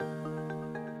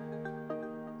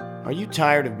Are you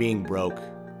tired of being broke?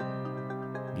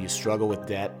 Do you struggle with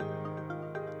debt?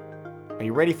 Are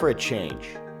you ready for a change?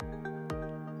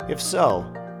 If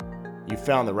so, you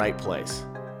found the right place.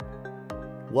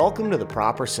 Welcome to the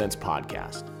Proper Sense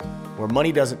Podcast, where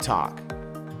money doesn't talk,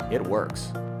 it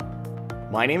works.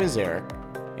 My name is Eric,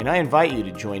 and I invite you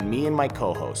to join me and my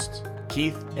co-hosts,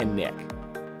 Keith and Nick,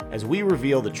 as we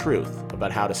reveal the truth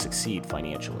about how to succeed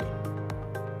financially.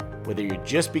 Whether you're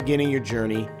just beginning your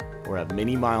journey or have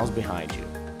many miles behind you,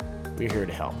 we're here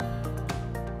to help.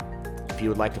 If you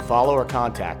would like to follow or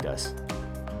contact us,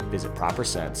 visit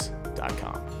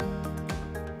propersense.com.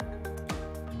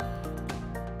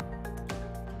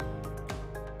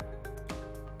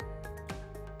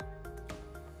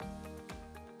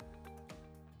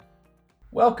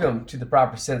 Welcome to the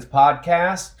Proper Sense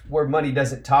Podcast, where money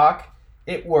doesn't talk,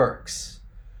 it works.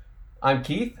 I'm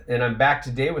Keith, and I'm back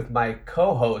today with my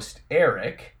co-host,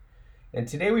 Eric. And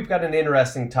today we've got an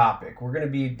interesting topic. We're going to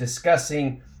be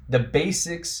discussing the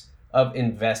basics of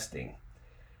investing.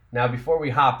 Now, before we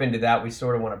hop into that, we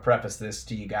sort of want to preface this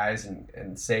to you guys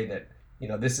and say that,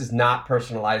 this is not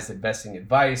personalized investing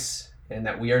advice and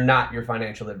that we are not your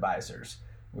financial advisors.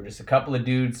 We're just a couple of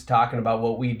dudes talking about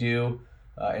what we do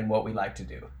and what we like to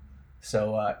do.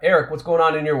 So, Eric, what's going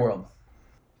on in your world?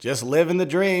 Just living the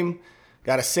dream.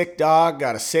 Got a sick dog,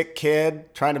 got a sick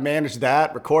kid, trying to manage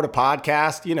that, record a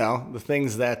podcast, the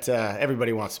things that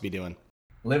everybody wants to be doing.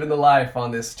 Living the life on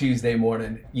this Tuesday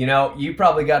morning. You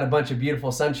probably got a bunch of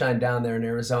beautiful sunshine down there in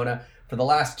Arizona. For the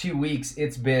last 2 weeks,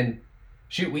 it's been,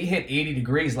 we hit 80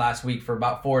 degrees last week for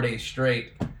about 4 days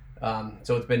straight.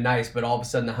 So it's been nice, but all of a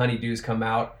sudden the honeydews come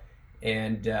out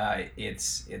and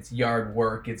it's yard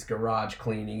work, it's garage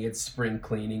cleaning, it's spring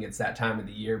cleaning, it's that time of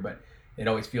the year, but it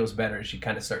always feels better as you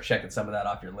kind of start checking some of that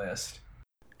off your list.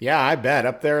 Yeah, I bet.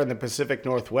 Up there in the Pacific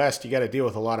Northwest, you got to deal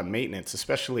with a lot of maintenance,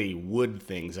 especially wood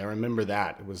things. I remember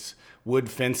that. It was wood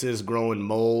fences growing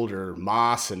mold or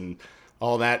moss and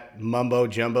all that mumbo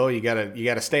jumbo. You got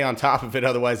to stay on top of it,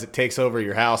 otherwise it takes over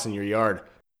your house and your yard.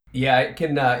 Yeah, it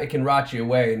can rot you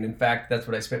away, and in fact, that's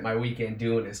what I spent my weekend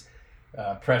doing is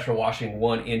pressure washing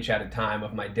 1 inch at a time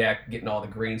of my deck, getting all the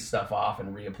green stuff off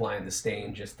and reapplying the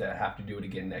stain just to have to do it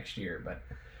again next year. But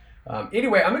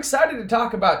anyway, I'm excited to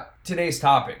talk about today's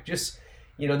topic, just,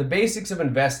 the basics of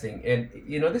investing. And,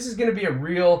 this is going to be a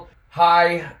real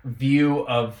high view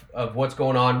of what's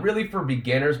going on really for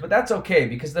beginners, but that's okay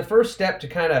because the first step to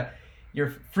kind of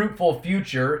your fruitful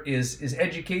future is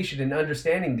education and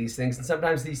understanding these things. And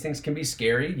sometimes these things can be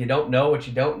scary. You don't know what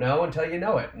you don't know until you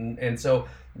know it. And so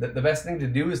the best thing to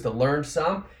do is to learn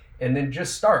some and then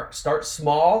just start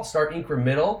small, start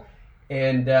incremental.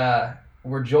 And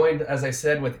we're joined, as I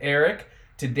said, with Eric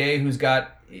today, who's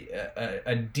got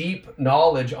a deep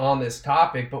knowledge on this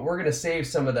topic, but we're going to save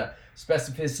some of the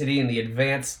specificity and the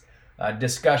advanced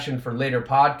discussion for later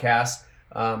podcasts.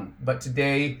 But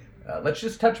today, let's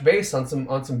just touch base on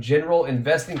some general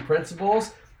investing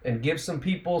principles and give some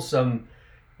people some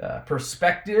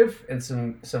perspective and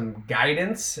some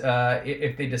guidance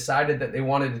if they decided that they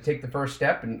wanted to take the first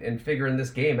step and figuring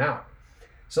this game out.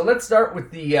 So let's start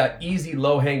with the easy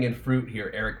low-hanging fruit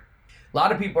here, Eric. A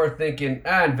lot of people are thinking,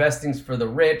 investing's for the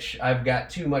rich. I've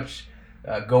got too much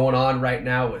going on right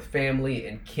now with family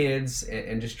and kids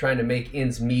and just trying to make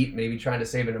ends meet, maybe trying to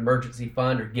save an emergency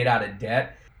fund or get out of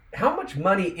debt. How much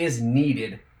money is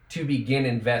needed to begin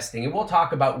investing? And we'll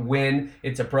talk about when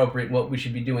it's appropriate and what we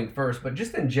should be doing first, but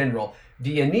just in general,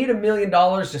 do you need $1 million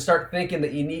to start thinking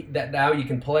that now you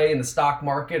can play in the stock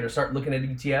market or start looking at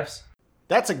ETFs?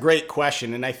 That's a great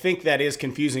question, and I think that is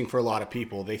confusing for a lot of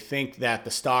people. They think that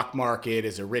the stock market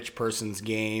is a rich person's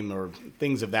game or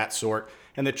things of that sort.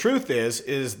 And the truth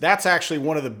is that's actually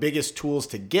one of the biggest tools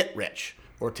to get rich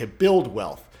or to build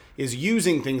wealth, is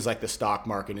using things like the stock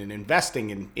market and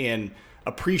investing in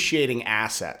appreciating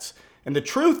assets. And the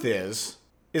truth is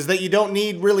that you don't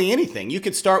need really anything. You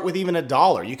could start with even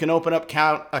 $1. You can open up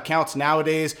accounts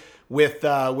nowadays with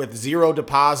zero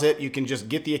deposit. You can just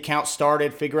get the account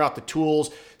started, figure out the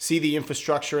tools, see the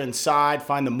infrastructure inside,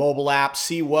 find the mobile app,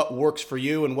 see what works for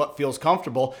you and what feels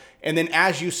comfortable. And then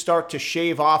as you start to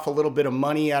shave off a little bit of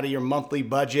money out of your monthly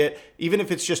budget, even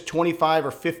if it's just 25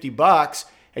 or 50 bucks,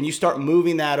 and you start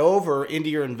moving that over into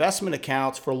your investment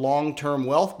accounts for long-term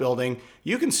wealth building,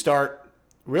 you can start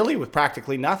really with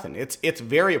practically nothing. It's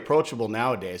very approachable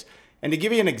nowadays. And to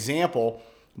give you an example,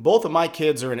 both of my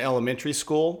kids are in elementary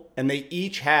school, and they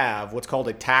each have what's called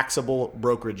a taxable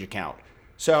brokerage account.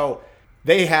 So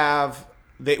we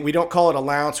don't call it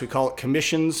allowance, we call it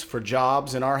commissions for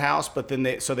jobs in our house, but then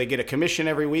they get a commission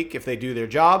every week if they do their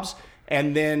jobs,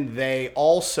 and then they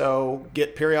also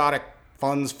get periodic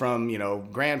funds from,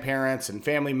 grandparents and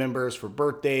family members for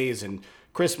birthdays and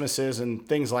Christmases and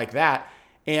things like that.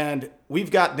 And we've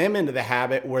got them into the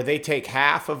habit where they take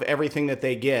half of everything that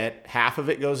they get, half of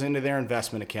it goes into their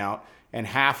investment account, and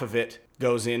half of it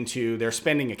goes into their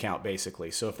spending account,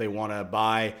 basically. So if they want to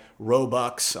buy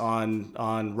Robux on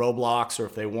Roblox, or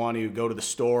if they want to go to the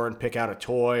store and pick out a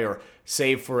toy or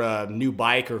save for a new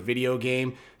bike or video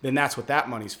game, then that's what that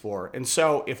money's for. And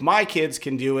so if my kids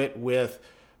can do it with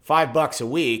 $5 a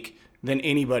week, then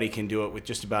anybody can do it with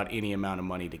just about any amount of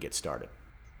money to get started.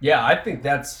 Yeah, I think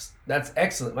that's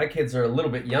excellent. My kids are a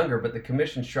little bit younger, but the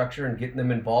commission structure and getting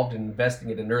them involved in investing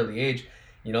at an early age,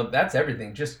 that's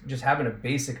everything. Just having a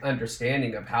basic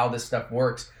understanding of how this stuff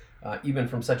works, even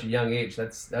from such a young age,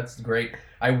 that's great.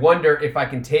 I wonder if I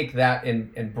can take that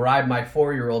and bribe my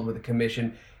 4-year-old with a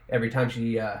commission every time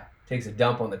she takes a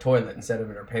dump on the toilet instead of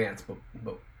in her pants,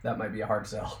 but that might be a hard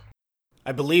sell.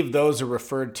 I believe those are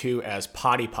referred to as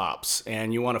potty pops,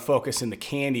 and you want to focus in the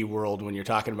candy world when you're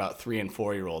talking about 3 and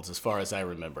 4-year-olds, as far as I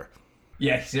remember.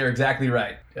 Yes, you're exactly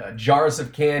right. Jars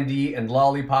of candy and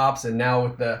lollipops, and now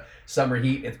with the summer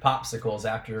heat, it's popsicles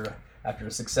after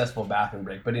a successful bathroom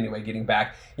break. But anyway, getting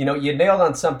back, you nailed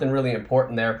on something really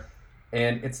important there,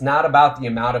 and it's not about the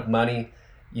amount of money.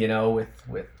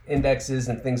 With indexes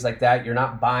and things like that, you're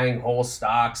not buying whole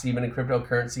stocks. Even in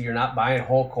cryptocurrency, you're not buying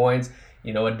whole coins.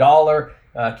 $1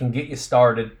 can get you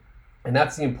started, and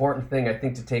that's the important thing I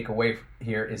think to take away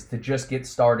here, is to just get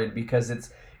started, because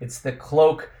it's the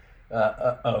cloak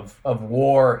of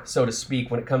war, so to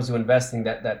speak, when it comes to investing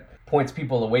that points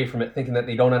people away from it, thinking that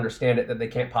they don't understand it, that they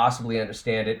can't possibly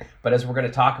understand it. But as we're going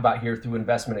to talk about here through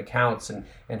investment accounts and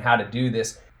how to do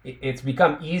this, it's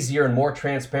become easier and more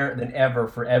transparent than ever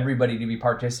for everybody to be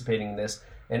participating in this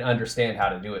and understand how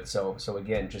to do it. So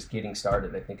again, just getting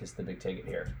started, I think, is the big ticket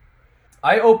here.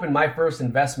 I opened my first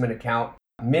investment account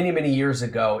many, many years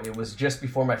ago. It was just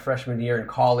before my freshman year in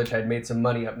college. I'd made some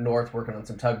money up north working on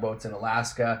some tugboats in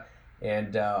Alaska,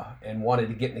 and wanted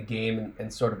to get in the game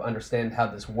and sort of understand how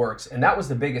this works. And that was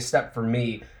the biggest step for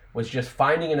me, was just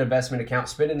finding an investment account,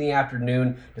 spending the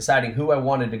afternoon deciding who I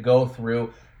wanted to go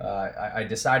through. I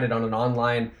decided on an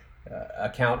online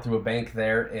account through a bank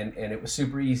there, and it was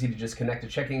super easy to just connect a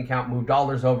checking account, move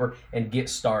dollars over, and get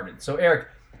started. So Eric,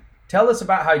 tell us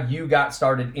about how you got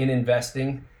started in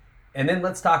investing, and then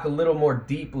let's talk a little more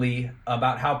deeply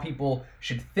about how people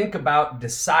should think about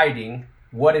deciding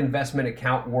what investment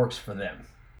account works for them.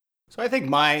 So I think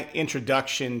my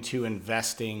introduction to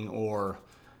investing, or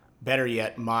better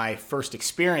yet, my first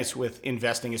experience with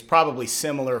investing, is probably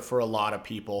similar for a lot of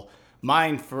people.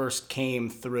 Mine first came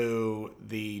through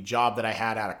the job that I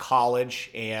had out of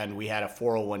college, and we had a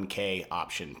 401k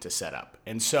option to set up.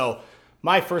 And so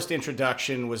my first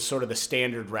introduction was sort of the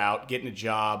standard route, getting a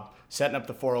job, setting up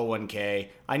the 401k.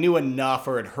 I knew enough,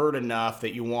 or had heard enough,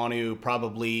 that you want to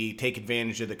probably take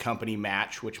advantage of the company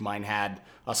match, which mine had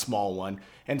a small one.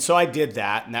 And so I did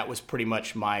that, and that was pretty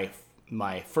much my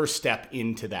first step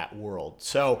into that world.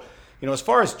 So, as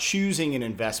far as choosing an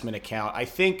investment account, I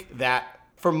think that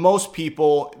for most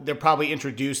people, they're probably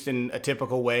introduced in a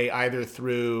typical way, either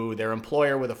through their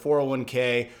employer with a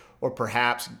 401k, or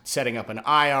perhaps setting up an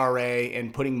IRA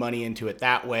and putting money into it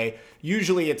that way.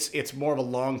 Usually it's more of a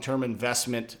long-term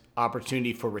investment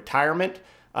opportunity for retirement,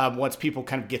 once people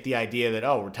kind of get the idea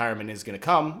that, retirement is going to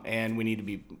come and we need to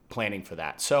be planning for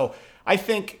that. So I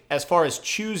think as far as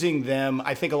choosing them,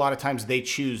 I think a lot of times they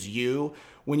choose you.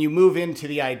 When you move into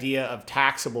the idea of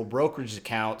taxable brokerage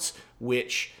accounts,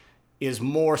 which is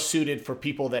more suited for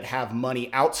people that have money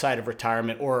outside of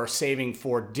retirement or are saving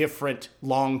for different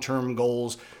long-term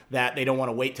goals, that they don't want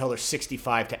to wait till they're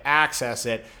 65 to access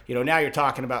it. Now you're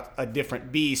talking about a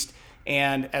different beast.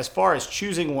 And as far as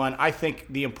choosing one, I think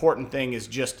the important thing is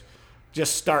just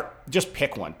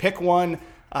pick one. Pick one.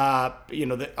 A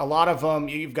lot of them,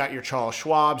 you've got your Charles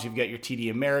Schwabs, you've got your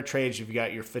TD Ameritrades, you've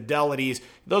got your Fidelities.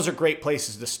 Those are great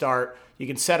places to start. You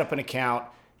can set up an account,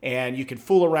 and you can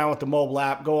fool around with the mobile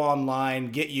app, go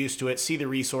online, get used to it, see the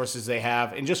resources they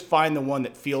have, and just find the one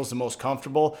that feels the most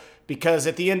comfortable. Because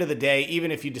at the end of the day,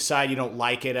 even if you decide you don't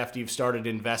like it after you've started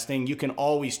investing, you can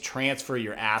always transfer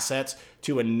your assets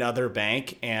to another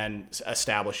bank and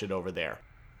establish it over there.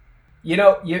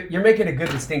 You're making a good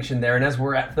distinction there, and as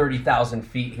we're at 30,000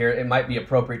 feet here, it might be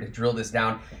appropriate to drill this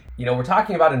down. We're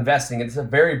talking about investing, and it's a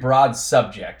very broad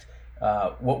subject.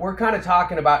 What we're kind of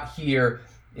talking about here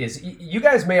is you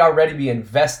guys may already be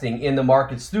investing in the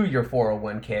markets through your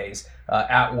 401ks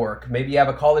at work. Maybe you have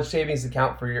a college savings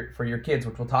account for your kids,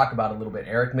 which we'll talk about a little bit.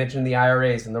 Eric mentioned the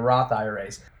IRAs and the Roth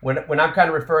IRAs. When I'm kind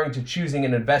of referring to choosing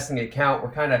an investing account,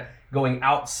 we're kind of going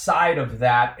outside of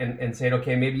that and saying,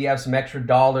 okay, maybe you have some extra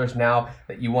dollars now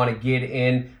that you want to get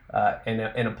in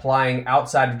and applying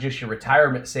outside of just your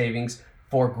retirement savings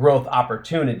for growth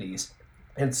opportunities.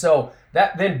 And so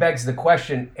that then begs the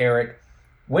question, Eric,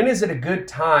 when is it a good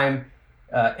time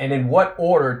and in what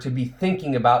order to be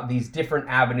thinking about these different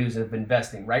avenues of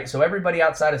investing, right? So everybody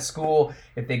outside of school,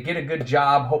 if they get a good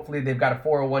job, hopefully they've got a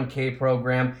 401k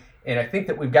program. And I think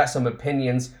that we've got some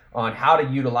opinions on how to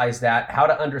utilize that, how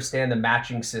to understand the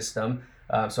matching system.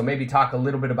 So maybe talk a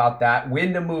little bit about that,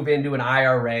 when to move into an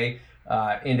IRA,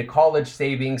 into college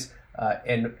savings,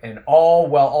 and all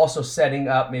while also setting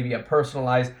up maybe a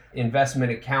personalized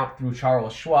investment account through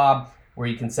Charles Schwab, where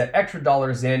you can set extra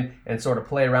dollars in and sort of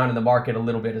play around in the market a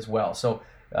little bit as well. So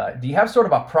do you have sort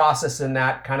of a process in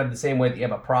that, kind of the same way that you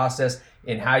have a process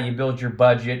in how you build your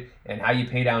budget and how you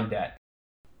pay down debt?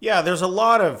 Yeah, there's a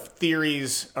lot of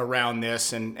theories around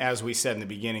this, and as we said in the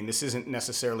beginning, this isn't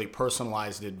necessarily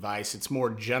personalized advice. It's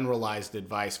more generalized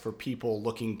advice for people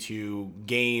looking to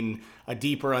gain a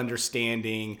deeper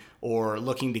understanding or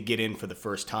looking to get in for the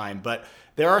first time. But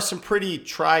there are some pretty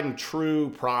tried and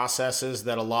true processes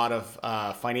that a lot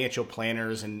of financial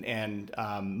planners and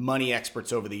money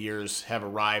experts over the years have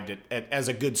arrived at as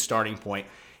a good starting point.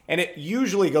 And it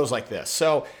usually goes like this.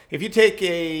 So if you take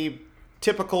a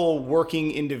typical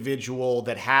working individual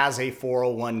that has a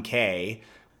 401k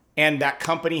and that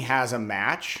company has a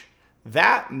match,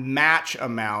 that match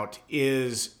amount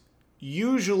is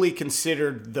usually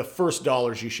considered the first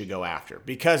dollars you should go after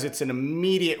because it's an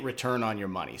immediate return on your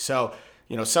money. So,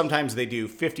 sometimes they do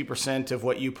 50% of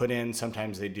what you put in.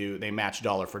 Sometimes they match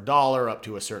dollar for dollar up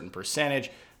to a certain percentage.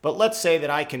 But let's say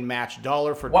that I can match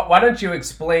dollar for... Why don't you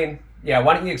explain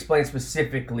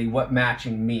specifically what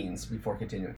matching means before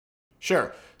continuing?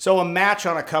 Sure. So a match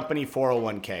on a company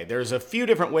 401k, there's a few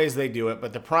different ways they do it,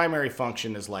 but the primary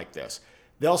function is like this.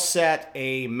 They'll set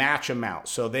a match amount.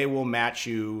 So they will match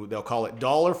you, they'll call it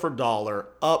dollar for dollar,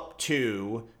 up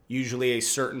to usually a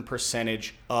certain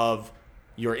percentage of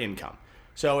your income.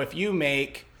 So if you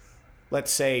make,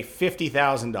 let's say,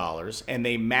 $50,000 and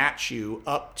they match you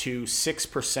up to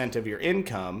 6% of your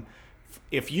income,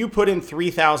 if you put in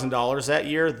 $3,000 that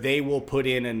year, they will put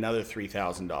in another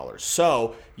 $3,000.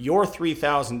 So your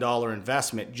 $3,000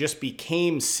 investment just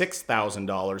became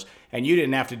 $6,000 and you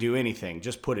didn't have to do anything,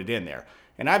 just put it in there.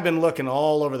 And I've been looking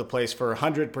all over the place for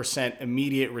 100%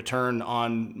 immediate return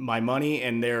on my money,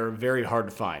 and they're very hard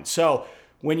to find. So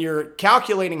when you're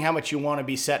calculating how much you want to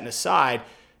be setting aside,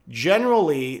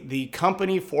 generally the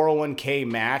company 401k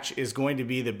match is going to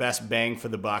be the best bang for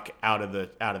the buck out of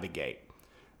the gate.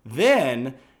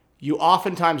 Then you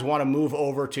oftentimes want to move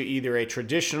over to either a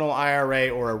traditional IRA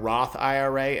or a Roth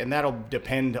IRA, and that'll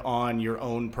depend on your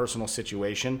own personal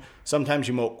situation. Sometimes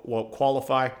you won't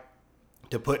qualify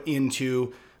to put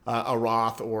into a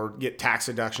Roth or get tax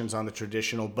deductions on the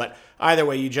traditional, but either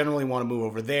way, you generally want to move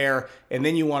over there, and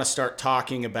then you want to start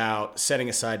talking about setting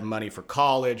aside money for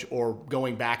college or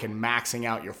going back and maxing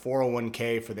out your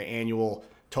 401k for the annual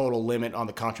total limit on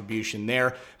the contribution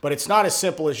there. But it's not as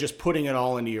simple as just putting it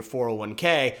all into your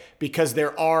 401k because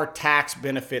there are tax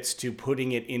benefits to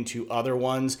putting it into other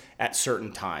ones at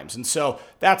certain times. And so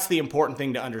that's the important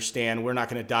thing to understand. We're not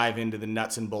going to dive into the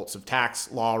nuts and bolts of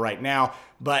tax law right now,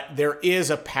 but there is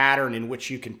a pattern in which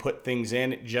you can put things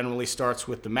in. It generally starts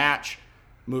with the match,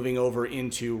 moving over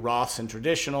into Roths and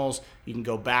traditionals. You can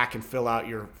go back and fill out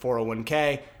your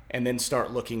 401k and then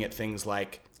start looking at things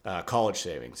like college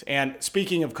savings. And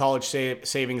speaking of college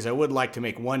savings, I would like to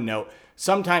make one note.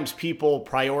 Sometimes people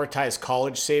prioritize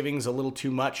college savings a little too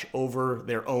much over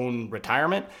their own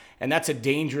retirement. And that's a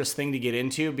dangerous thing to get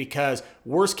into because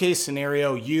worst case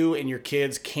scenario, you and your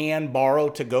kids can borrow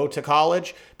to go to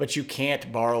college, but you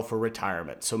can't borrow for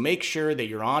retirement. So make sure that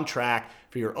you're on track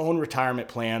for your own retirement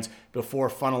plans before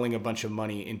funneling a bunch of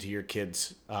money into your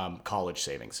kids' college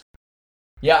savings.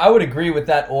 Yeah, I would agree with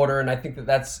that order, and I think that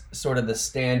that's sort of the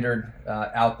standard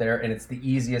out there, and it's the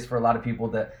easiest for a lot of people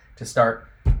to start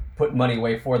putting money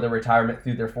away for their retirement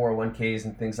through their 401ks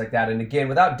and things like that. And again,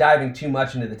 without diving too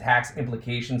much into the tax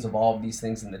implications of all of these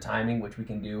things and the timing, which we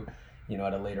can do,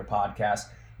 at a later podcast,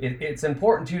 it's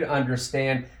important too to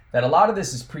understand that a lot of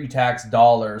this is pre-tax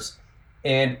dollars,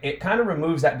 and it kind of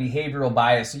removes that behavioral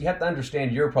bias. So you have to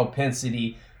understand your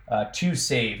propensity to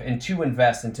save and to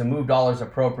invest and to move dollars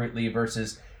appropriately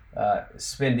versus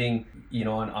spending,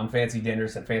 on fancy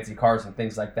dinners and fancy cars and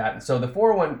things like that. And so the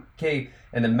 401k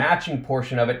and the matching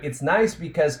portion of it, it's nice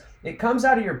because it comes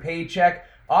out of your paycheck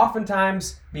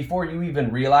oftentimes before you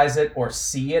even realize it or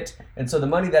see it. And so the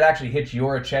money that actually hits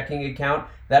your checking account,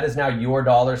 that is now your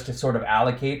dollars to sort of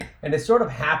allocate. And it's sort of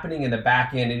happening in the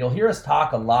back end. And you'll hear us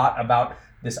talk a lot about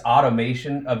this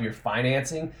automation of your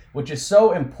financing, which is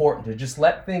so important to just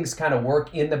let things kind of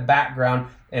work in the background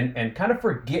and kind of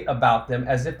forget about them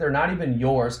as if they're not even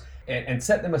yours, and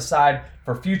set them aside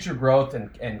for future growth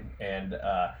and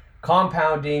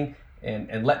compounding,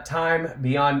 and let time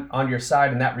be on your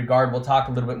side in that regard. We'll talk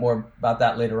a little bit more about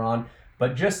that later on,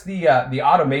 but just the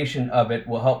automation of it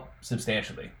will help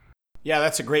substantially. Yeah,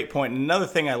 that's a great point. And another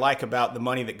thing I like about the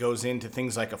money that goes into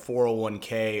things like a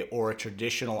 401k or a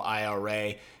traditional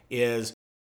IRA is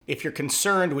if you're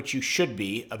concerned, which you should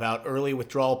be, about early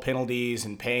withdrawal penalties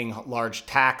and paying large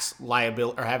tax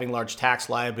liability or having large tax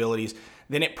liabilities,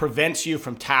 then it prevents you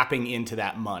from tapping into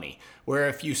that money. Where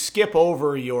if you skip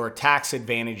over your tax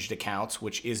advantaged accounts,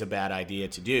 which is a bad idea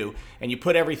to do, and you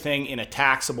put everything in a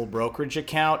taxable brokerage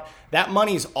account, that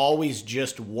money's always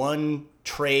just one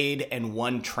trade and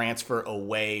one transfer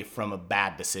away from a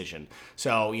bad decision.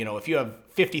 So, if you have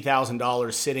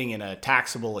 $50,000 sitting in a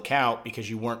taxable account because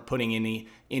you weren't putting any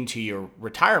into your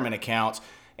retirement accounts,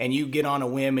 and you get on a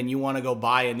whim and you want to go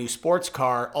buy a new sports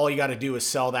car, all you got to do is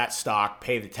sell that stock,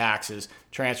 pay the taxes,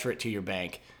 transfer it to your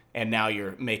bank, and now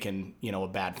you're making, a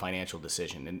bad financial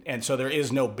decision. And so there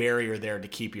is no barrier there to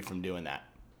keep you from doing that.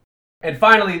 And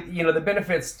finally, the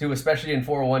benefits to, especially in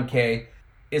 401k,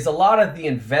 is a lot of the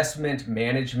investment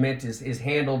management is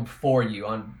handled for you.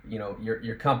 On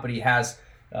your company has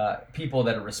people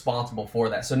that are responsible for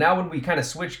that. So now when we kind of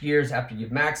switch gears after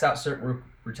you've maxed out certain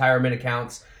retirement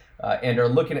accounts and are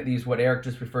looking at these, what Eric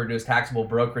just referred to as taxable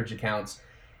brokerage accounts,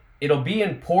 it'll be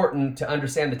important to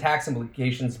understand the tax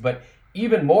implications, but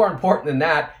even more important than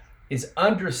that is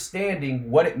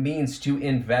understanding what it means to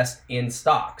invest in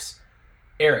stocks.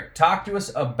 Eric, talk to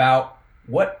us about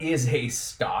what is a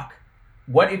stock.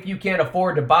 What if you can't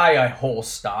afford to buy a whole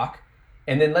stock?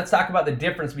 And then let's talk about the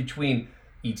difference between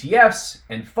ETFs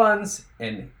and funds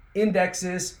and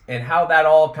indexes and how that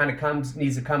all kind of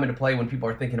needs to come into play when people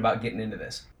are thinking about getting into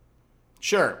this.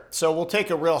 Sure. So we'll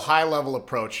take a real high-level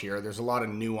approach here. There's a lot of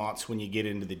nuance when you get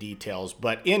into the details.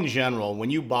 But in general, when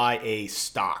you buy a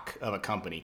stock of a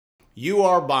company, you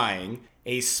are buying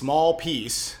a small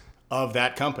piece of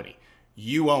that company.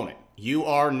 You own it. You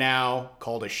are now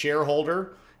called a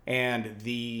shareholder, and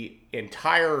the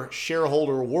entire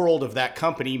shareholder world of that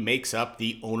company makes up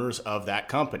the owners of that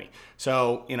company.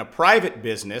 So in a private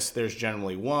business, there's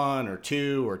generally 1 or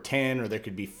 2 or 10, or there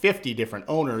could be 50 different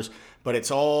owners, but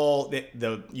it's all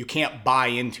you can't buy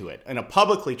into it. In a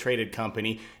publicly traded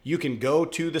company, you can go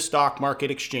to the stock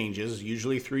market exchanges,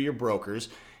 usually through your brokers,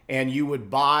 and you would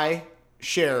buy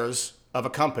shares of a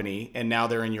company, and now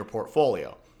they're in your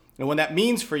portfolio. And what that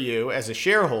means for you as a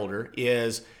shareholder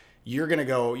is you're going to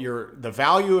go, the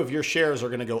value of your shares are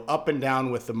going to go up and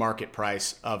down with the market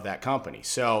price of that company.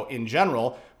 So in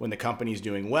general, when the company's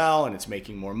doing well and it's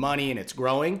making more money and it's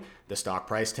growing, the stock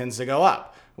price tends to go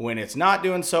up. When it's not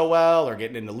doing so well or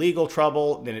getting into legal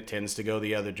trouble, then it tends to go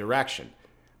the other direction.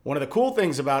 One of the cool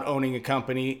things about owning a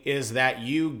company is that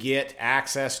you get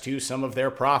access to some of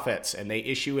their profits, and they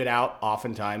issue it out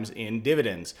oftentimes in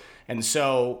dividends. And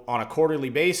so on a quarterly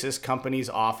basis, companies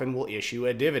often will issue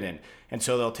a dividend. And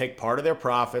so they'll take part of their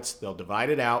profits, they'll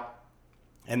divide it out,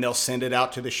 and they'll send it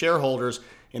out to the shareholders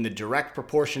in the direct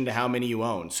proportion to how many you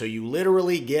own. So you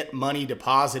literally get money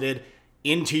deposited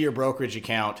into your brokerage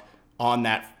account on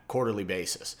that quarterly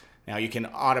basis. Now you can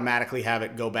automatically have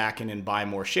it go back in and buy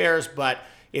more shares, but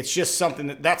it's just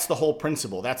something that's the whole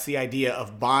principle. That's the idea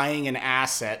of buying an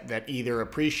asset that either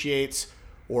appreciates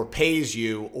or pays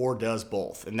you or does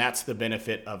both. And that's the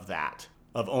benefit of that,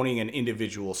 of owning an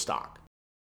individual stock.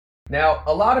 Now,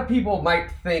 a lot of people might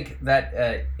think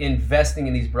that investing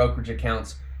in these brokerage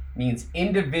accounts means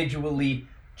individually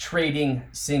trading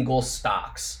single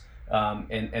stocks.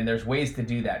 And there's ways to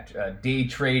do that. Day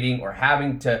trading, or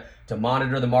having to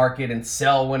monitor the market and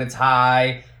sell when it's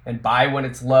high and buy when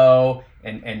it's low.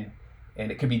 And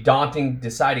it can be daunting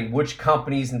deciding which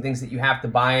companies and things that you have to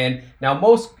buy in. Now,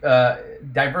 most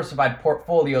diversified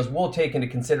portfolios will take into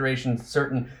consideration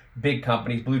certain big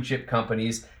companies, blue chip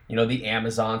companies, the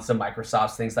Amazons, the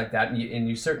Microsofts, things like that. And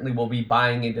you certainly will be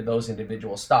buying into those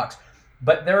individual stocks.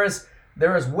 But there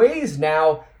is ways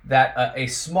now that a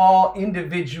small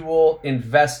individual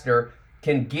investor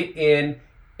can get in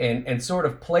and sort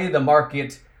of play the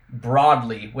market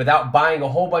broadly without buying a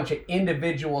whole bunch of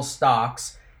individual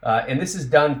stocks. And this is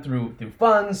done through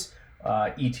funds,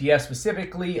 ETFs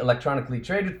specifically, electronically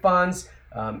traded funds,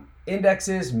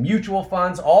 indexes, mutual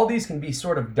funds. All these can be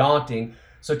sort of daunting.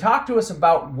 So talk to us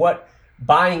about what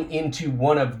buying into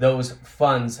one of those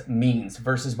funds means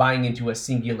versus buying into a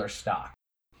singular stock.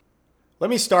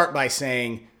 Let me start by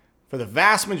saying, For the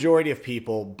vast majority of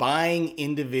people, buying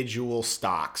individual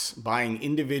stocks, buying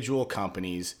individual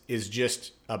companies is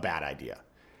just a bad idea.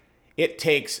 It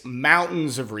takes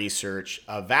mountains of research,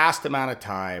 a vast amount of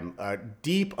time, a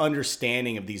deep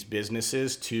understanding of these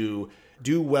businesses to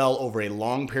do well over a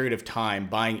long period of time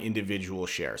buying individual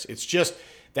shares.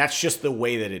 That's just the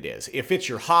way that it is. If it's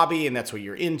your hobby and that's what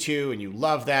you're into and you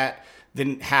love that,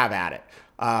 then have at it.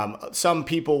 Some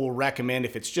people will recommend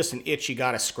if it's just an itch you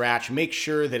got to scratch, make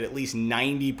sure that at least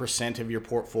 90% of your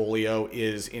portfolio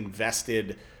is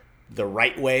invested the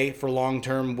right way for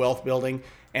long-term wealth building,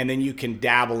 and then you can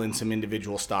dabble in some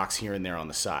individual stocks here and there on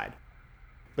the side.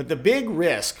 But the big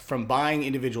risk from buying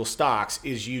individual stocks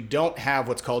is you don't have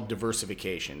what's called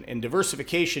diversification. And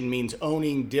diversification means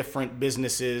owning different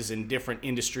businesses and different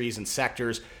industries and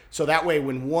sectors. So that way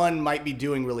when one might be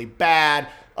doing really bad,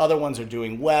 other ones are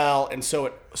doing well. And so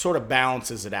it sort of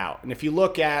balances it out. And if you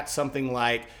look at something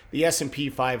like the S&P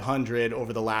 500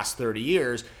 over the last 30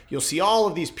 years, you'll see all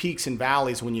of these peaks and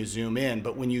valleys when you zoom in.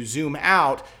 But when you zoom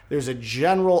out, there's a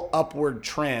general upward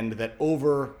trend that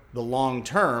over the long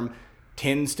term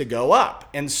tends to go up.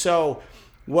 And so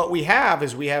what we have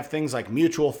is we have things like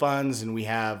mutual funds, and we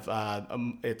have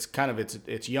it's kind of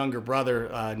its younger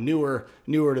brother, newer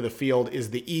to the field, is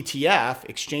the ETF,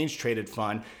 exchange traded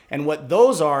fund. And what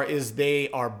those are is they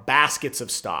are baskets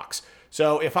of stocks.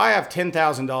 So if I have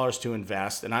 $10,000 to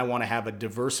invest and I want to have a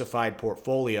diversified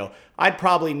portfolio, I'd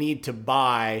probably need to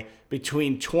buy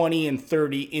between 20 and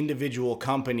 30 individual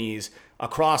companies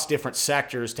across different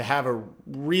sectors to have a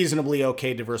reasonably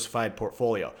okay diversified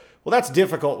portfolio. Well, that's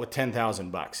difficult with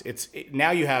 $10,000.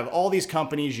 Now you have all these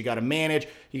companies you got to manage.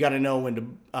 You got to know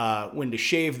when to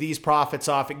shave these profits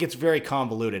off. It gets very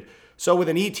convoluted. So with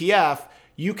an ETF,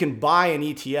 you can buy an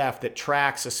ETF that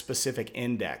tracks a specific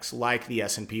index like the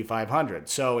S&P 500.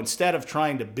 So instead of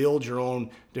trying to build your own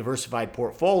diversified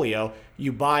portfolio,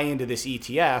 you buy into this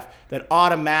ETF that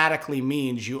automatically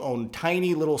means you own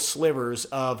tiny little slivers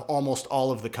of almost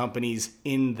all of the companies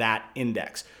in that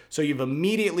index. So you've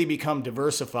immediately become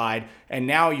diversified, and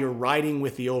now you're riding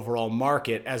with the overall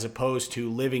market as opposed to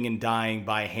living and dying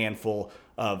by a handful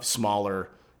of smaller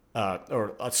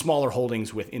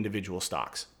holdings with individual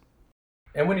stocks.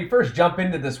 And when you first jump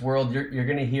into this world, you're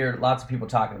going to hear lots of people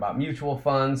talking about mutual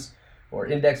funds or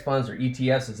index funds or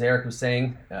ETFs, as Eric was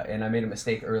saying. And I made a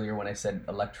mistake earlier when I said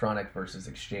electronic versus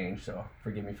exchange, so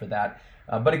forgive me for that.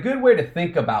 But a good way to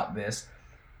think about this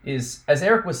is, as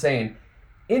Eric was saying,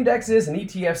 indexes and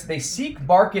ETFs, they seek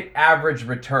market average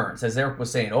returns, as Eric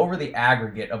was saying, over the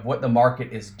aggregate of what the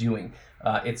market is doing.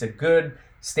 It's a good,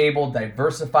 stable,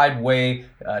 diversified way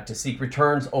to seek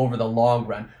returns over the long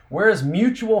run. Whereas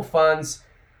mutual funds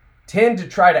tend to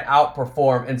try to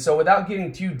outperform. And so without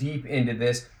getting too deep into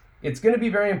this, it's going to be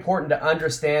very important to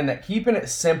understand that keeping it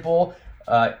simple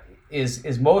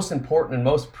is most important and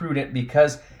most prudent,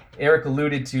 because Eric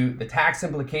alluded to the tax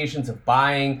implications of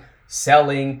buying,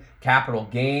 selling, capital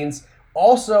gains.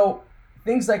 Also,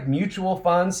 things like mutual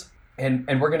funds, and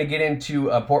we're going to get into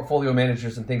portfolio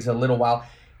managers and things in a little while.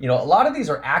 You know, a lot of these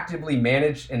are actively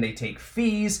managed and they take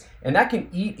fees, and that can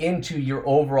eat into your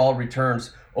overall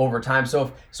returns over time.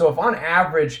 So if on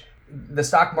average the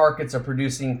stock markets are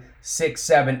producing 6,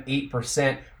 7,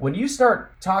 8%, when you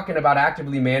start talking about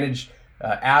actively managed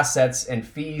assets and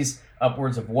fees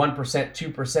upwards of 1%,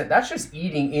 2%, that's just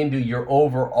eating into your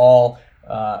overall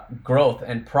growth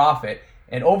and profit.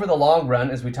 And over the long run,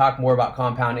 as we talk more about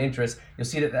compound interest, you'll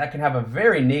see that can have a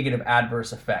very negative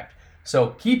adverse effect. So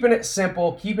keeping it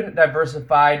simple, keeping it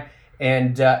diversified,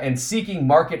 and seeking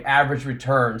market average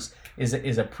returns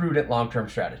is a prudent long-term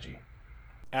strategy.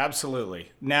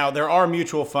 Absolutely. Now, there are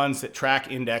mutual funds that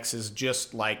track indexes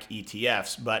just like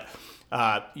ETFs, but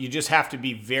you just have to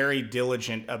be very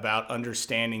diligent about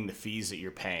understanding the fees that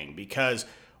you're paying, because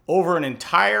over an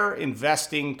entire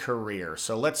investing career,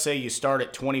 so let's say you start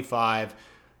at 25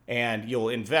 and you'll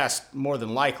invest more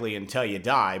than likely until you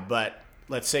die, but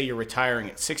let's say you're retiring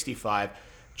at 65,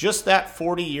 just that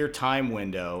 40-year time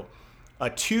window, a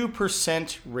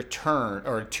 2% return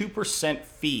or a 2%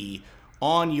 fee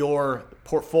on your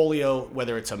portfolio,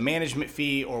 whether it's a management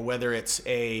fee or whether it's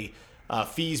a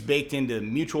fees baked into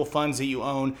mutual funds that you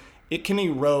own, it can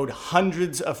erode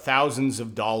hundreds of thousands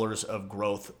of dollars of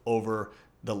growth over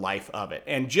the life of it.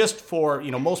 And just for,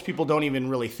 most people don't even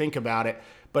really think about it,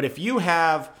 but if you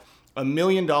have $1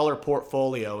 million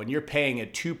portfolio and you're paying a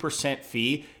 2%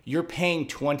 fee, you're paying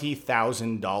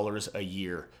 $20,000 a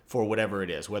year for whatever it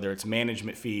is, whether it's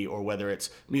management fee or whether it's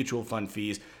mutual fund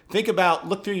fees.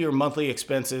 Look through your monthly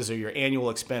expenses or your annual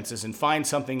expenses and find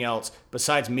something else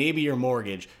besides maybe your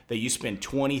mortgage that you spend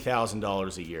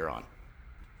 $20,000 a year on.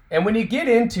 And when you get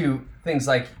into things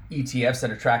like ETFs that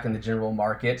are tracking the general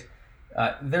market,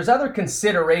 there's other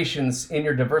considerations in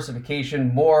your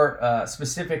diversification, more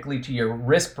specifically to your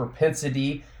risk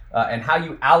propensity and how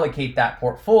you allocate that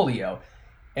portfolio.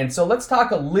 And so let's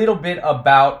talk a little bit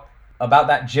about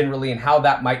that generally and how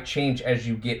that might change as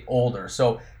you get older.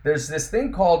 So there's this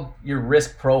thing called your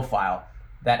risk profile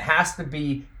that has to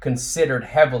be considered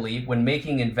heavily when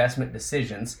making investment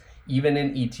decisions, even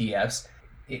in ETFs.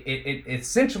 It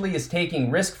essentially is taking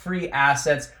risk-free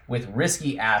assets with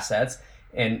risky assets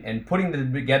and putting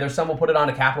them together. Some will put it on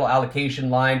a capital allocation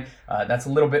line. That's a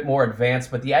little bit more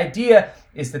advanced. But the idea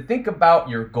is to think about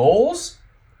your goals,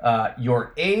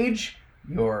 your age,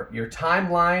 your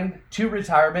timeline to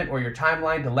retirement, or your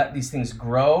timeline to let these things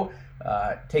grow,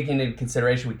 taking into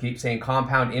consideration, we keep saying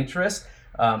compound interest.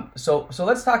 So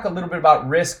let's talk a little bit about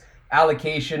risk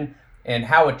allocation and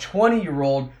how a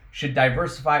 20-year-old should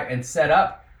diversify and set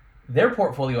up their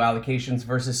portfolio allocations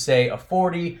versus, say, a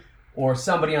 40 or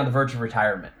somebody on the verge of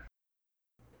retirement.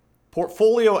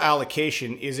 Portfolio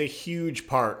allocation is a huge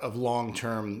part of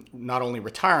long-term, not only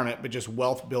retirement, but just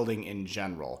wealth building in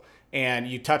general. And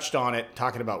you touched on it,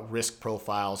 talking about risk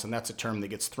profiles, and that's a term that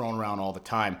gets thrown around all the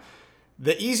time.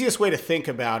 The easiest way to think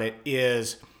about it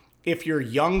is if you're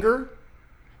younger,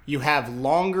 you have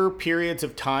longer periods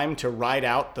of time to ride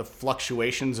out the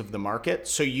fluctuations of the market,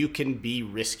 so you can be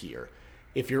riskier.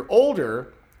 If you're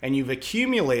older and you've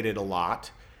accumulated a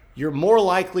lot, you're more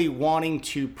likely wanting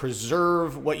to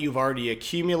preserve what you've already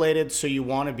accumulated, so you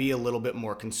want to be a little bit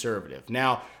more conservative.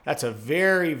 Now, that's a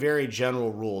very, very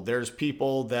general rule. There's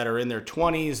people that are in their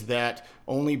 20s that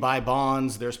only buy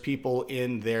bonds. There's people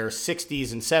in their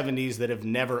 60s and 70s that have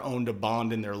never owned a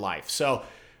bond in their life. So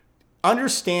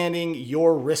understanding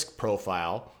your risk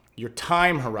profile, your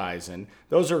time horizon,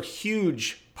 those are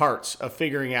huge parts of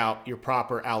figuring out your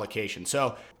proper allocation.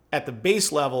 So at the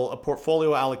base level, a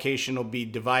portfolio allocation will be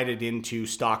divided into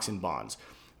stocks and bonds.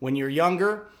 When you're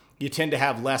younger, you tend to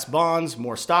have less bonds,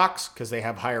 more stocks, because they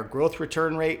have higher growth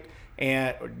return rate,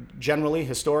 and generally,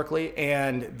 historically,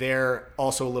 and they're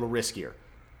also a little riskier.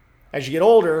 As you get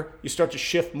older, you start to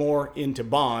shift more into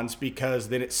bonds because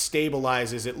then it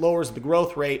stabilizes. It lowers the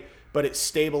growth rate, but it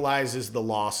stabilizes the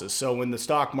losses. So when the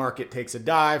stock market takes a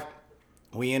dive,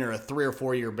 we enter a 3 or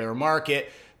 4 year bear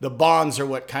market, the bonds are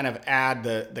what kind of add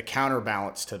the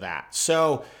counterbalance to that.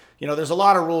 So, there's a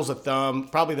lot of rules of thumb.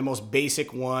 Probably the most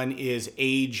basic one is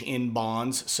age in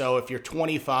bonds. So if you're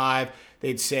 25,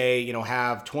 they'd say,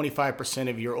 have 25%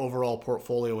 of your overall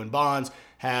portfolio in bonds,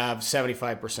 have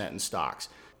 75% in stocks.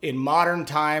 In modern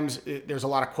times, there's a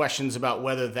lot of questions about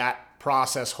whether that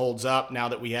process holds up now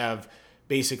that we have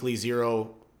basically 0%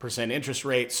 interest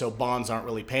rate, so bonds aren't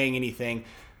really paying anything.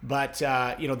 But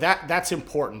that's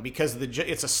important because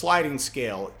it's a sliding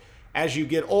scale. As you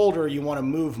get older, you want to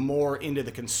move more into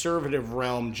the conservative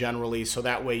realm generally, so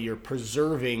that way you're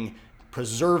preserving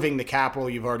the capital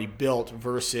you've already built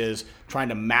versus trying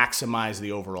to maximize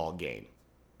the overall gain.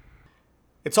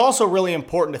 It's also really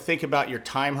important to think about your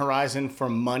time horizon for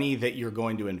money that you're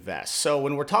going to invest. So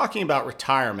when we're talking about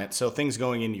retirement, so things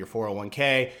going into your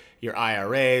 401k, your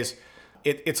IRAs,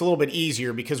 it's a little bit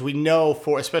easier because we know,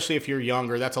 especially if you're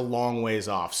younger, that's a long ways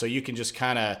off. So you can just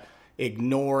kind of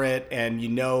ignore it, and you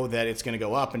know that it's going to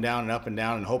go up and down and up and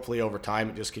down, and hopefully over time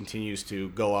it just continues to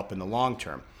go up in the long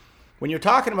term. When you're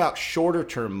talking about shorter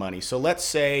term money, so let's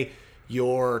say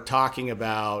you're talking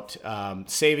about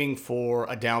saving for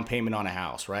a down payment on a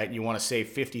house, right? You want to save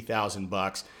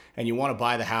 $50,000 and you want to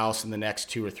buy the house in the next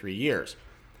 2 or 3 years.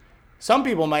 Some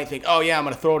people might think, oh yeah, I'm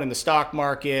going to throw it in the stock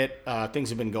market. Things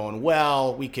have been going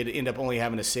well. We could end up only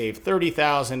having to save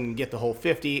 $30,000 and get the whole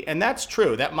 50. And that's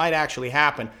true. That might actually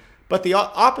happen. But the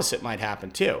opposite might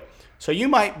happen too. So you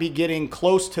might be getting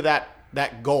close to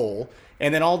that goal,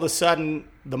 and then all of a sudden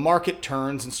the market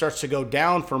turns and starts to go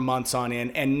down for months on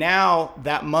end. And now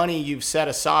that money you've set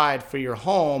aside for your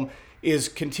home is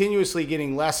continuously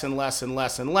getting less and less and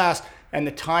less and less. And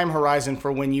the time horizon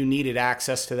for when you needed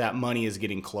access to that money is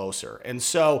getting closer. And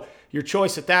so your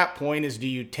choice at that point is, do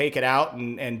you take it out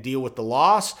and deal with the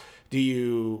loss? Do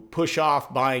you push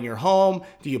off buying your home?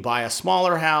 Do you buy a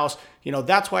smaller house?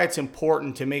 That's why it's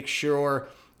important to make sure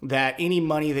that any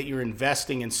money that you're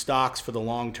investing in stocks for the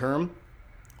long term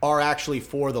are actually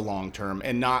for the long term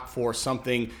and not for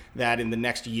something that in the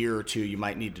next year or two you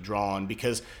might need to draw on,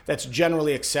 because that's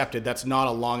generally accepted. That's not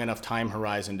a long enough time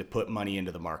horizon to put money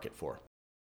into the market for.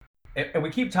 And we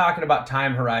keep talking about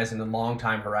time horizon and long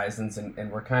time horizons,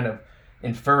 and we're kind of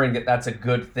inferring that that's a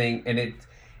good thing. And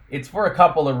it's for a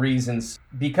couple of reasons,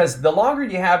 because the longer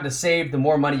you have to save, the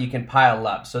more money you can pile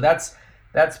up. So that's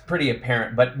That's pretty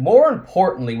apparent. But more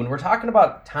importantly, when we're talking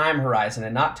about time horizon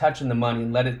and not touching the money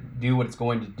and let it do what it's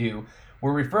going to do,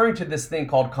 we're referring to this thing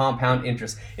called compound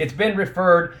interest. It's been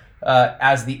referred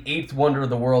as the eighth wonder of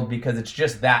the world because it's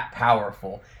just that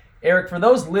powerful. Eric, for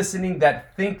those listening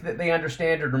that think that they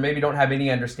understand it or maybe don't have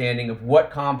any understanding of what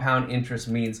compound interest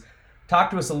means, talk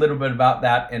to us a little bit about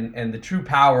that and the true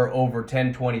power over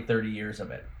 10, 20, 30 years of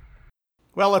it.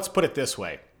 Well, let's put it this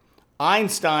way.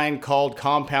 Einstein called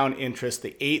compound interest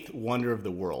the eighth wonder of the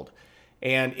world.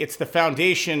 And it's the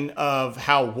foundation of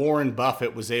how Warren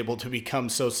Buffett was able to become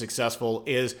so successful,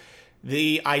 is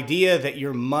the idea that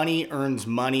your money earns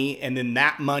money, and then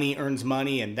that money earns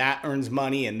money, and that earns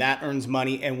money, and that earns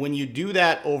money. And when you do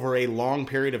that over a long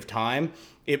period of time,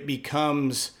 it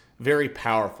becomes very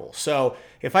powerful. So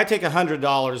if I take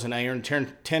 $100 and I earn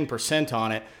 10%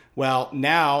 on it, well,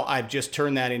 now I've just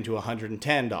turned that into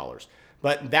 $110.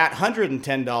 But that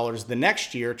 $110 the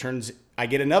next year I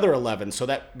get another 11, so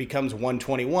that becomes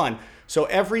 121. So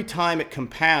every time it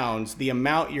compounds, the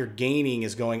amount you're gaining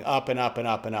is going up and up and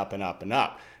up and up and up and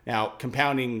up. Now,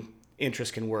 compounding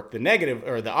interest can work the negative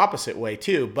or the opposite way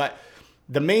too, but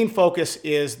the main focus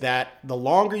is that the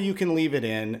longer you can leave it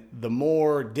in, the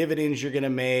more dividends you're going to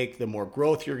make, the more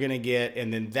growth you're going to get,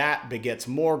 and then that begets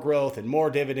more growth and more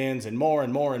dividends and more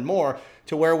and more and more,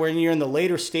 to where when you're in the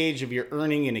later stage of your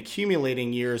earning and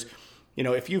accumulating years,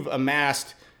 if you've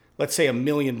amassed, let's say $1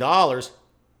 million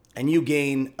and you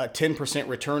gain a 10%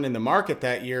 return in the market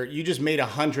that year, you just made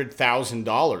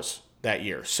 $100,000 that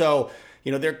year. So,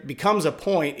 there becomes a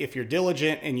point, if you're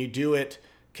diligent and you do it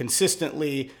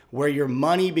consistently, where your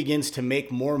money begins to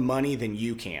make more money than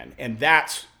you can. And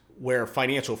that's where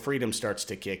financial freedom starts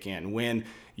to kick in, when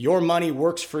your money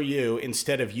works for you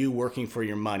instead of you working for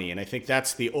your money. And I think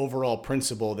that's the overall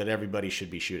principle that everybody should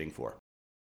be shooting for.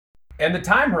 And the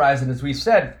time horizon, as we've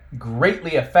said,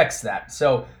 greatly affects that.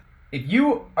 So if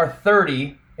you are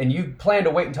 30 and you plan to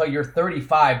wait until you're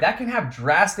 35, that can have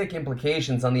drastic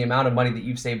implications on the amount of money that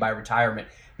you've saved by retirement,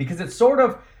 because it's sort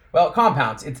of, it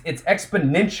compounds. It's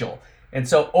exponential. And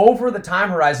so over the time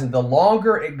horizon, the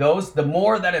longer it goes, the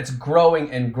more that it's growing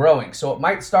and growing. So it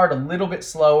might start a little bit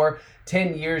slower.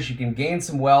 10 years, you can gain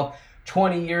some wealth.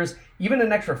 20 years, even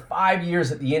an extra 5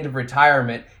 years at the end of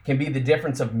retirement can be the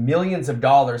difference of millions of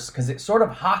dollars, because it sort of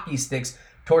hockey sticks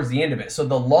towards the end of it. So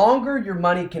the longer your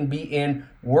money can be in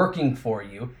working for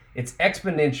you, it's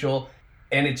exponential.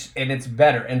 And it's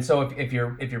better. And so if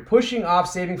you're pushing off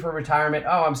saving for retirement,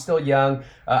 I'm still young,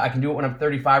 I can do it when I'm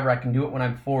 35, or I can do it when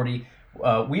I'm 40.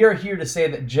 We are here to say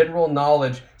that general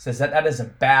knowledge says that is a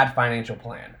bad financial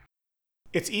plan.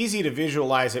 It's easy to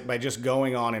visualize it by just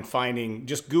going on and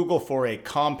just Google for a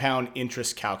compound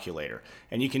interest calculator,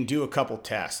 and you can do a couple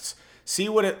tests. See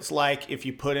what it's like if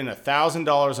you put in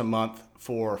 $1,000 a month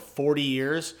for 40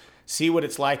 years. See what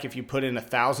it's like if you put in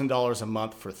 $1,000 a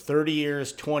month for 30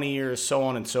 years, 20 years, so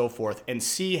on and so forth, and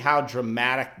see how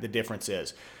dramatic the difference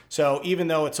is. So even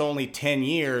though it's only 10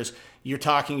 years, you're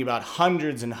talking about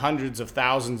hundreds and hundreds of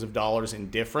thousands of dollars in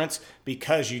difference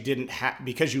because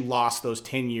you lost those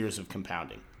 10 years of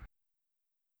compounding.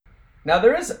 Now,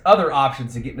 there is other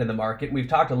options to get into the market. We've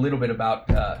talked a little bit about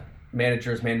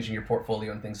managers managing your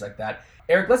portfolio and things like that.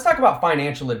 Eric, let's talk about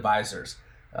financial advisors.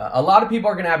 A lot of people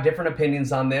are going to have different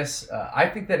opinions on this. I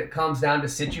think that it comes down to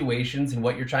situations and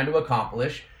what you're trying to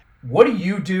accomplish. What do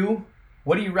you do?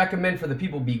 What do you recommend for the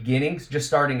people beginning, just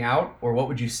starting out, or what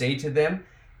would you say to them?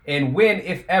 And when,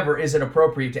 if ever, is it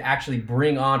appropriate to actually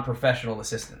bring on professional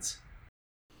assistance?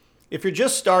 If you're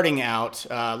just starting out,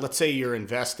 let's say you're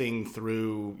investing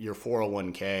through your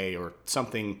 401k or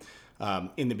something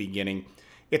in the beginning,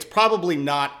 it's probably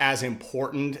not as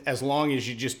important as long as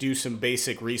you just do some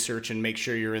basic research and make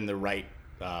sure you're in the right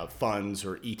funds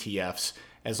or ETFs,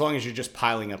 as long as you're just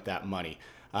piling up that money.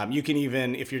 You can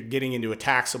even, if you're getting into a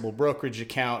taxable brokerage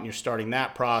account and you're starting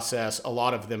that process, a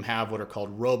lot of them have what are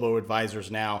called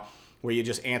robo-advisors now, where you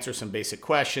just answer some basic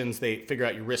questions. They figure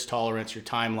out your risk tolerance, your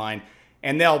timeline,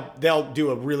 and they'll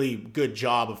do a really good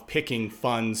job of picking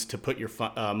funds to put your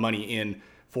money in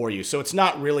for you. So it's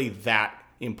not really that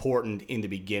important in the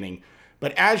beginning.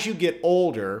 But as you get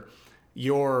older,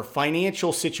 your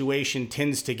financial situation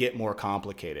tends to get more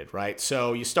complicated, right?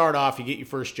 So you start off, you get your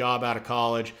first job out of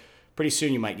college. Pretty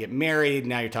soon you might get married.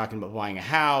 Now you're talking about buying a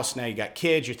house. Now you got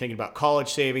kids. You're thinking about college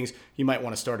savings. You might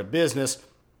want to start a business.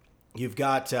 You've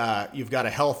got a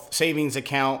health savings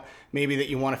account maybe that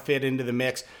you want to fit into the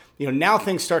mix. Now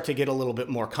things start to get a little bit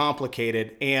more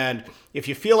complicated. And if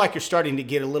you feel like you're starting to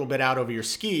get a little bit out over your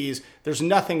skis, there's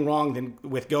nothing wrong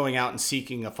with going out and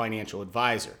seeking a financial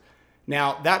advisor.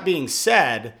 Now, that being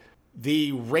said,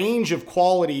 the range of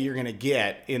quality you're going to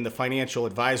get in the financial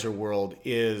advisor world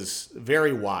is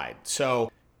very wide.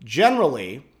 So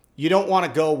generally, you don't want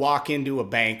to go walk into a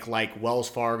bank like Wells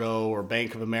Fargo or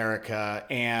Bank of America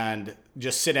and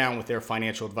just sit down with their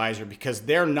financial advisor, because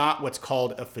they're not what's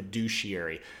called a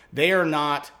fiduciary. They are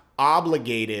not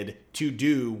obligated to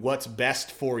do what's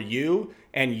best for you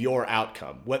and your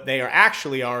outcome. What they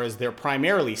are is they're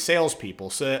primarily salespeople.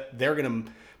 So they're going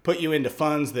to put you into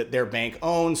funds that their bank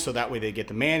owns, so that way they get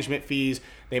the management fees.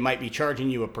 They might be charging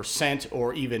you 1%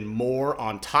 or even more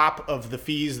on top of the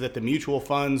fees that the mutual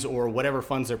funds or whatever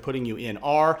funds they're putting you in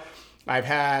are. I've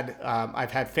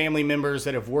had family members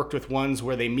that have worked with ones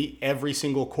where they meet every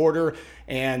single quarter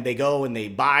and they go and they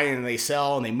buy and they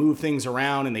sell and they move things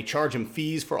around and they charge them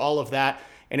fees for all of that.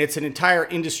 And it's an entire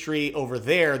industry over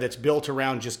there that's built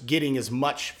around just getting as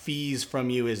much fees from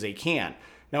you as they can.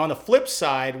 Now, on the flip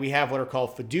side, we have what are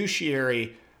called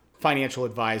fiduciary financial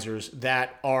advisors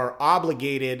that are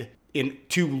obligated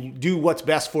to do what's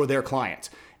best for their clients.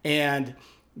 And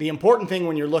the important thing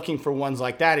when you're looking for ones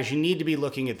like that is you need to be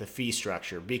looking at the fee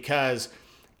structure, because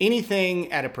anything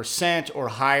at 1% or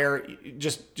higher,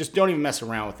 just don't even mess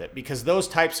around with it, because those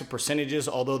types of percentages,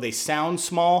 although they sound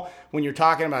small, when you're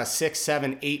talking about a 6,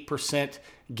 7, 8%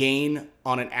 gain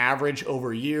on an average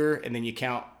over a year, and then you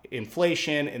count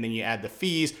inflation and then you add the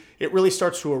fees, it really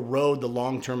starts to erode the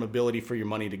long-term ability for your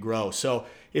money to grow. So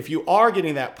if you are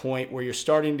getting that point where you're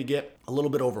starting to get a little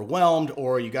bit overwhelmed,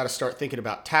 or you got to start thinking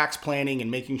about tax planning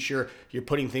and making sure you're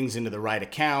putting things into the right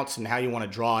accounts and how you want to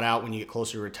draw it out when you get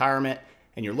closer to retirement,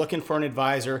 and you're looking for an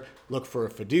advisor, look for a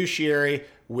fiduciary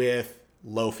with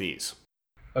low fees.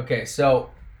 Okay, so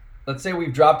let's say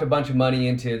we've dropped a bunch of money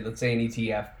into, let's say, an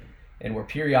ETF, and we're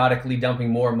periodically dumping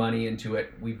more money into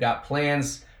it. We've got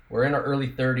plans. We're in our early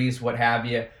 30s, what have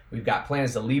you. We've got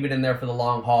plans to leave it in there for the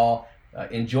long haul,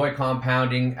 enjoy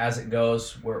compounding as it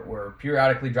goes. We're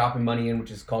periodically dropping money in,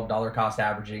 which is called dollar cost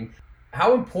averaging.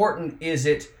 How important is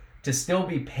it to still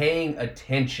be paying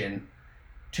attention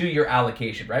to your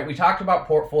allocation, right? We talked about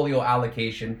portfolio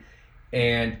allocation,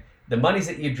 and the monies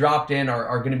that you dropped in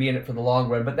are going to be in it for the long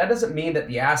run, but that doesn't mean that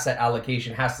the asset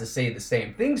allocation has to stay the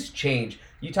same. Things change.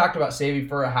 You talked about saving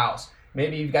for a house.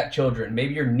 Maybe you've got children.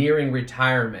 Maybe you're nearing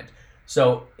retirement.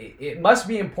 So it must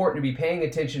be important to be paying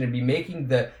attention and be making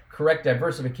the correct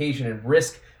diversification and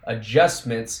risk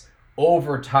adjustments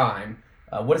over time.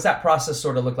 What does that process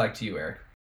sort of look like to you, Eric?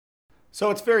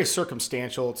 So it's very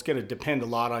circumstantial. It's going to depend a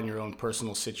lot on your own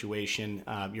personal situation,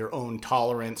 your own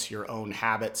tolerance, your own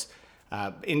habits.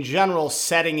 In general,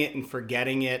 setting it and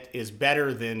forgetting it is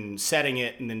better than setting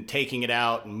it and then taking it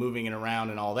out and moving it around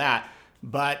and all that.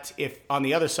 But if on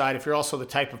the other side, if you're also the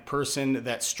type of person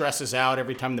that stresses out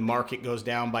every time the market goes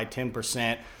down by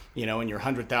 10%, and your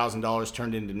 $100,000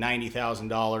 turned into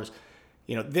 $90,000,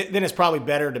 then it's probably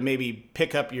better to maybe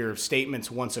pick up your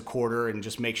statements once a quarter and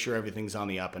just make sure everything's on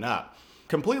the up and up.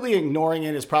 Completely ignoring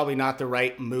it is probably not the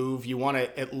right move. You want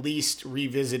to at least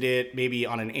revisit it maybe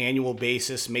on an annual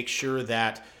basis, make sure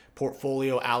that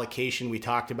portfolio allocation we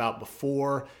talked about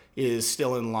before is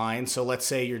still in line. So let's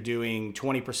say you're doing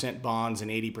 20% bonds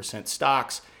and 80%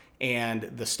 stocks, and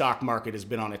the stock market has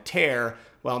been on a tear.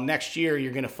 Well, next year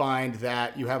you're going to find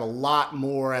that you have a lot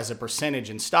more as a percentage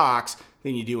in stocks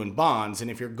than you do in bonds.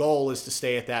 And if your goal is to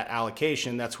stay at that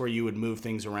allocation, that's where you would move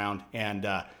things around and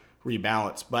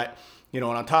rebalance. But, and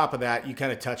on top of that, you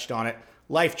kind of touched on it.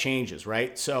 Life changes,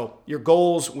 right? So your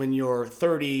goals when you're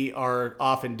 30 are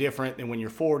often different than when you're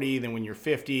 40, than when you're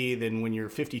 50, than when you're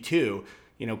 52.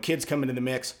 Kids come into the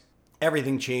mix,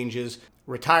 everything changes,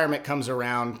 retirement comes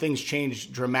around, things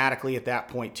change dramatically at that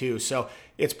point too. So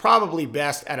it's probably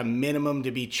best at a minimum to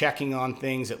be checking on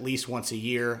things at least once a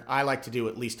year. I like to do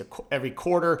at least every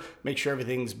quarter, make sure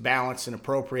everything's balanced and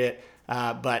appropriate,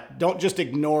 but don't just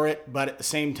ignore it. But at the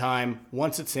same time,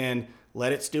 once it's in,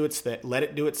 let it do its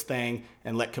thing,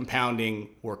 and let compounding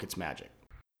work its magic.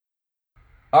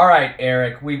 All right,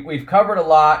 Eric, we've covered a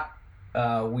lot.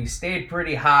 We stayed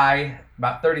pretty high,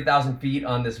 about 30,000 feet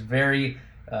on this very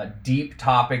deep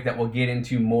topic that we'll get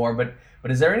into more.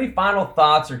 But is there any final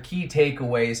thoughts or key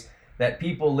takeaways that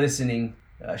people listening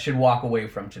should walk away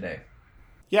from today?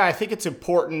 Yeah, I think it's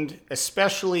important,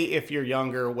 especially if you're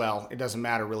younger. Well, it doesn't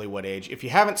matter really what age. If you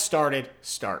haven't started,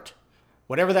 start.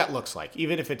 Whatever that looks like.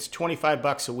 Even if it's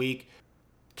 $25 a week,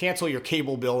 cancel your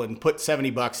cable bill and put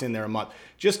 $70 in there a month.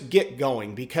 Just get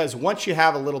going, because once you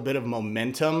have a little bit of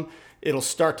momentum, it'll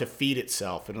start to feed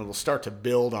itself and it'll start to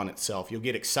build on itself. You'll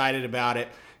get excited about it.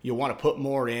 You'll want to put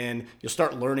more in. You'll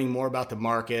start learning more about the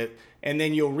market. And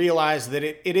then you'll realize that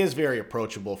it is very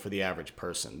approachable for the average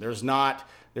person. There's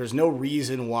no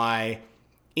reason why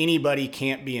anybody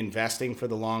can't be investing for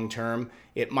the long term.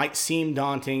 It might seem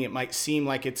daunting. It might seem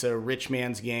like it's a rich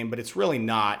man's game, but it's really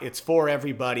not. It's for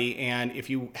everybody. And if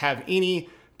you have any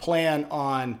plan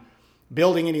on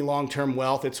building any long-term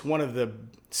wealth, it's one of the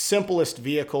simplest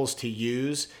vehicles to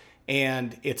use.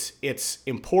 And it's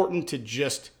important to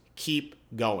just keep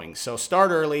going. So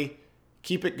start early,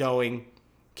 keep it going,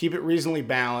 keep it reasonably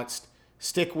balanced,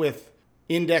 stick with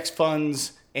index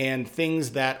funds and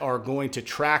things that are going to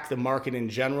track the market in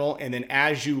general. And then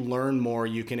as you learn more,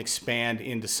 you can expand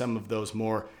into some of those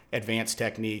more advanced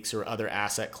techniques or other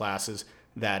asset classes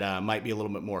that might be a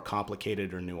little bit more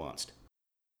complicated or nuanced.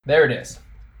 There it is.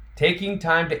 Taking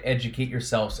time to educate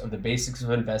yourselves of the basics of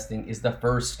investing is the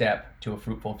first step to a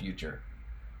fruitful future.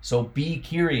 So be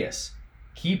curious,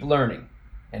 keep learning,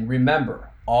 and remember,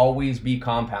 always be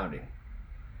compounding.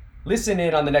 Listen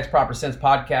in on the next Proper Sense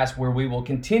podcast, where we will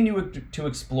continue to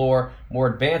explore more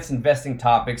advanced investing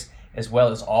topics as well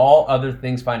as all other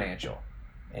things financial.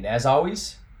 And as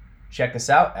always, check us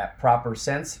out at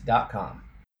propersense.com.